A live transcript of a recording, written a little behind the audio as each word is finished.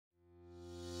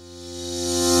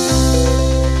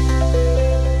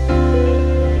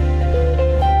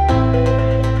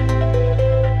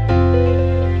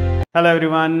Hello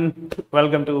everyone,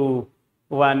 welcome to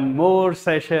one more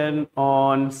session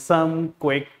on some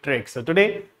quick tricks. So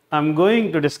today I'm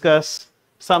going to discuss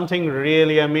something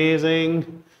really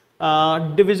amazing,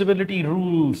 divisibility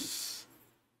rules.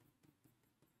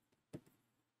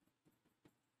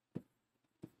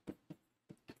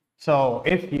 So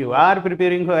if you are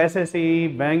preparing for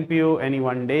SSE, Bank PO, any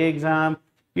one-day exam,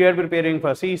 you are preparing for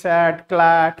CSAT,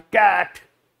 CLAT, CAT,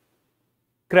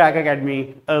 Crack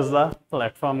Academy is the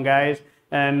platform, guys,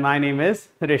 and my name is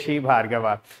Rishi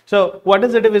Bhargava. So what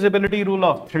is the divisibility rule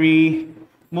of three?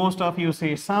 Most of you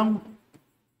say sum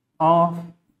of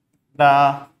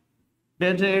the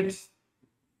digits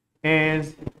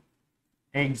is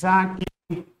exactly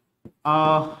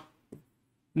a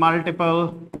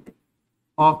multiple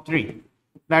of 3.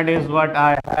 That is what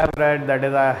I have read, that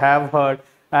is I have heard.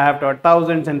 I have taught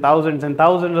thousands and thousands and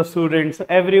thousands of students.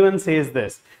 Everyone says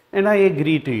this and I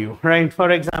agree to you, right? For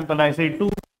example, I say 2,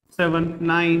 7,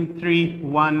 9, 3,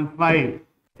 1, 5.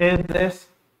 Is this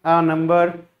a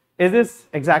number? Is this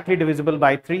exactly divisible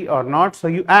by 3 or not? So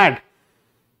you add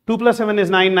 2 plus 7 is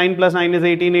 9, 9 plus 9 is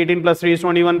 18, 18 plus 3 is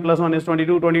 21, plus 1 is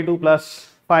 22, 22 plus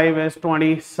 5 is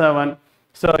 27.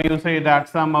 So you say that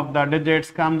sum of the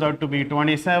digits comes out to be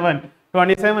 27.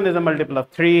 27 is a multiple of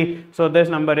 3. So this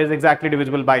number is exactly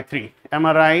divisible by 3. Am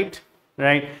I right?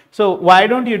 Right. So why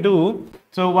don't you do?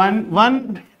 So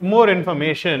one more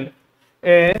information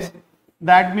is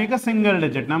that make a single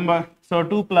digit number. So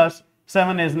 2 plus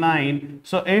 7 is 9.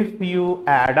 So if you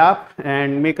add up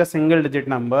and make a single digit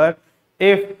number,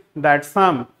 if that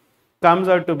sum comes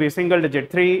out to be single digit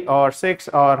 3 or 6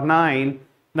 or 9,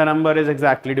 the number is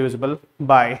exactly divisible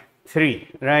by 3,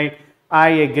 right? I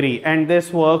agree, and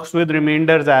this works with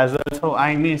remainders as well. So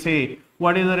I may say,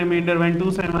 what is the remainder when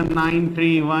 2, 7, 9,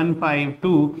 3, 1, 5,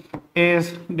 2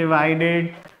 is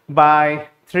divided by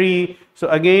 3? So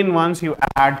again, once you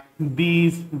add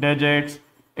these digits,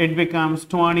 it becomes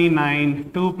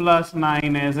 29. 2 plus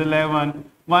 9 is 11.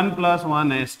 1 plus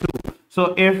 1 is 2.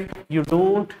 So if you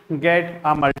don't get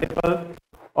a multiple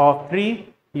of 3,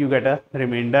 you get a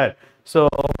remainder. So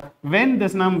when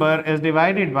this number is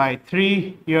divided by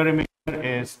 3, your remainder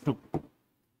is 2.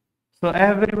 So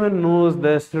everyone knows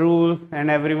this rule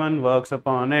and everyone works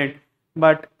upon it,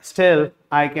 but still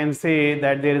I can say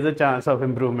that there is a chance of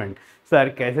improvement.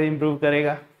 Sir, kaise improve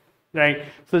karega? Right?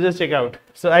 So just check out.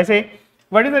 So I say,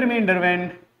 what is the remainder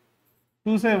when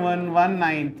 2, 7, 1,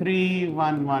 9, 3,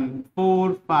 1, 1,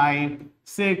 4, 5,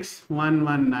 6, 1,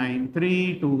 1, 9,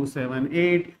 3, 2, 7,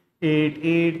 8, 8,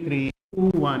 8, 3, 2,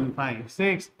 1, 5,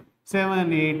 6,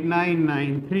 7, 8, 9,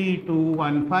 9, 3, 2,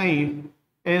 1, 5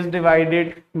 is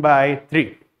divided by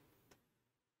 3.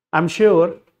 I'm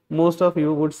sure most of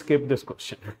you would skip this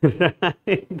question.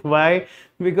 Right? Why?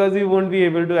 Because you won't be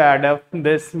able to add up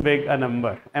this big a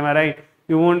number. Am I right?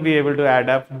 You won't be able to add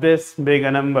up this big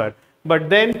a number. But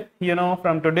then, you know,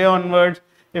 from today onwards,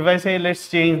 if I say let's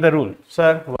change the rule,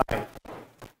 sir, why?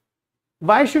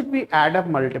 Why should we add up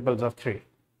multiples of 3?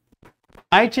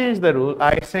 I change the rule.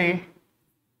 I say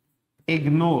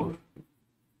ignore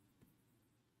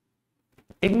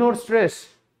stress,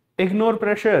 ignore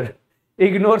pressure,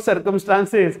 ignore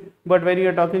circumstances. But when you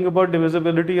are talking about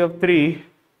divisibility of 3,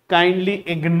 kindly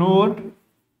ignore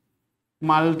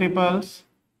multiples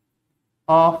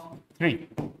of 3.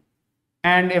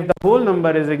 And if the whole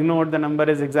number is ignored, the number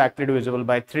is exactly divisible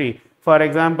by 3. For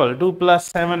example, 2 plus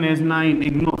 7 is 9,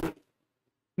 ignore.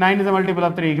 9 is a multiple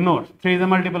of 3, ignore. 3 is a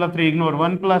multiple of 3, ignore.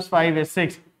 1 plus 5 is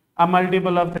 6, a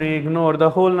multiple of 3, ignore. The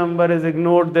whole number is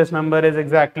ignored. This number is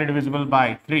exactly divisible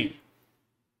by 3.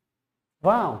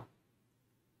 Wow.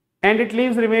 And it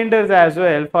leaves remainders as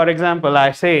well. For example,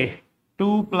 I say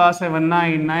 2 plus 7,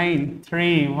 9, 9,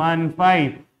 3, 1,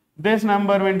 5. This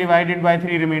number when divided by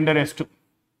 3, remainder is 2.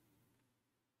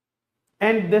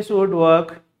 And this would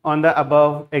work on the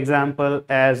above example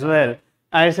as well.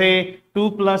 I say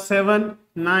 2 plus 7,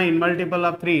 9, multiple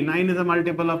of 3. 9 is a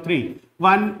multiple of 3.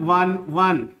 1, 1,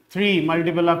 1, 3,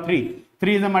 multiple of 3.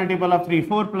 3 is a multiple of 3.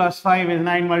 4 plus 5 is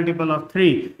 9, multiple of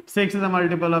 3. 6 is a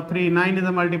multiple of 3. 9 is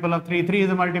a multiple of 3. 3 is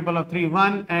a multiple of 3.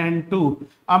 1 and 2,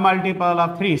 a multiple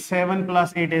of 3. 7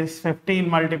 plus 8 is 15,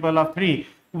 multiple of 3.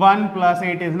 1 plus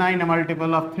 8 is 9, a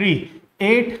multiple of 3.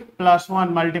 8 plus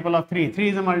 1, multiple of 3. 3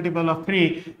 is a multiple of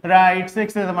 3, right?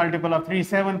 6 is a multiple of 3.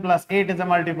 7 plus 8 is a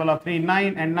multiple of 3.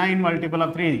 9 and 9, multiple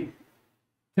of 3.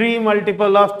 3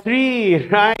 multiple of 3,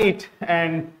 right?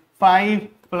 And 5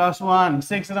 plus 1,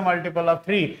 6 is a multiple of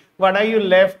 3. What are you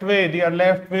left with? You are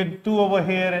left with 2 over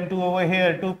here and 2 over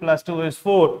here. 2 plus 2 is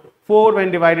 4. 4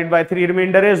 when divided by 3,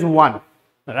 remainder is 1,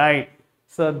 right?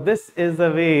 So this is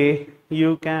the way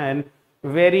you can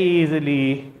very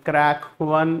easily crack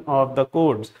one of the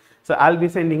codes. So I'll be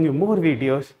sending you more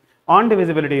videos on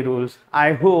divisibility rules.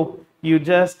 I hope you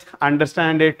just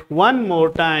understand it one more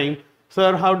time.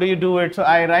 Sir, how do you do it? So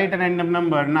I write a random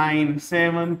number 9,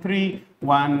 7, 3,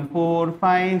 1, 4,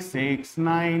 5, 6,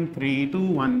 9, 3, 2,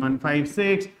 1, 1, 5,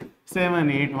 6,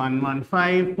 7, 8, 1, 1,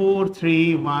 5, 4,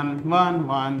 3, 1, 1,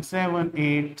 1, 7,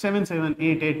 8, 7, 7,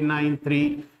 8, 8, 9,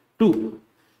 3, 2.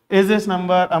 Is this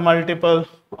number a multiple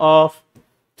of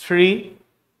 3?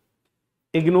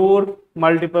 Ignore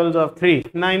multiples of 3.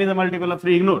 9 is a multiple of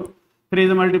 3, ignore. 3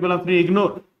 is a multiple of 3,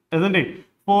 ignore, isn't it?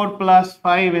 4 plus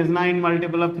 5 is 9,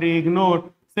 multiple of 3, ignore.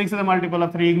 6 is a multiple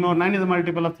of 3, ignore. 9 is a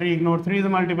multiple of 3, ignore. 3 is a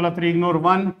multiple of 3, ignore.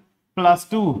 1 plus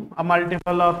 2, a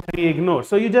multiple of 3, ignore.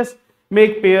 So you just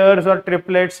make pairs or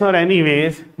triplets or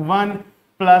anyways. 1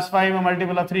 plus 5, a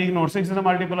multiple of 3, ignore. 6 is a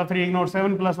multiple of 3, ignore.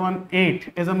 7 plus 1,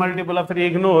 8 is a multiple of 3,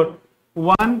 ignore.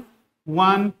 1,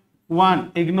 1,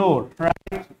 1, ignore,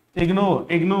 right? Ignore,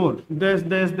 ignore. This,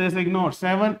 ignore.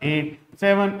 7, 8,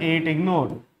 7, 8,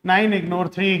 ignore. 9, ignore.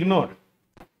 3, ignore.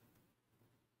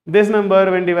 This number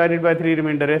when divided by 3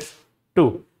 remainder is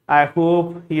 2. I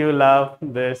hope you love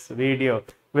this video.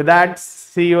 With that,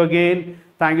 see you again.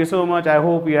 Thank you so much. I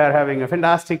hope you are having a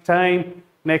fantastic time.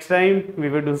 Next time we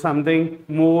will do something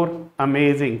more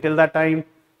amazing. Till that time,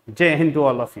 Jai Hind to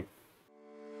all of you.